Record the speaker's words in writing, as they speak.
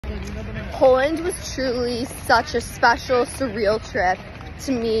Poland was truly such a special, surreal trip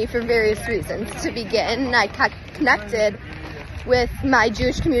to me for various reasons. To begin, I got connected with my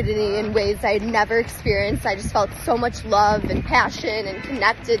Jewish community in ways I had never experienced. I just felt so much love and passion and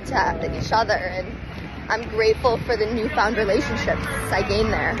connected to each other, and I'm grateful for the newfound relationships I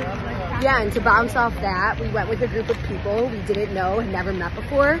gained there. Yeah, and to bounce off that, we went with a group of people we didn't know, had never met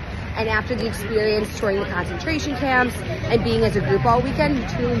before, and after the experience touring the concentration camps and being as a group all weekend, we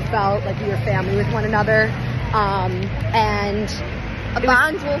truly felt like we were family with one another, and a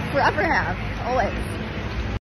bond we'll forever have, always.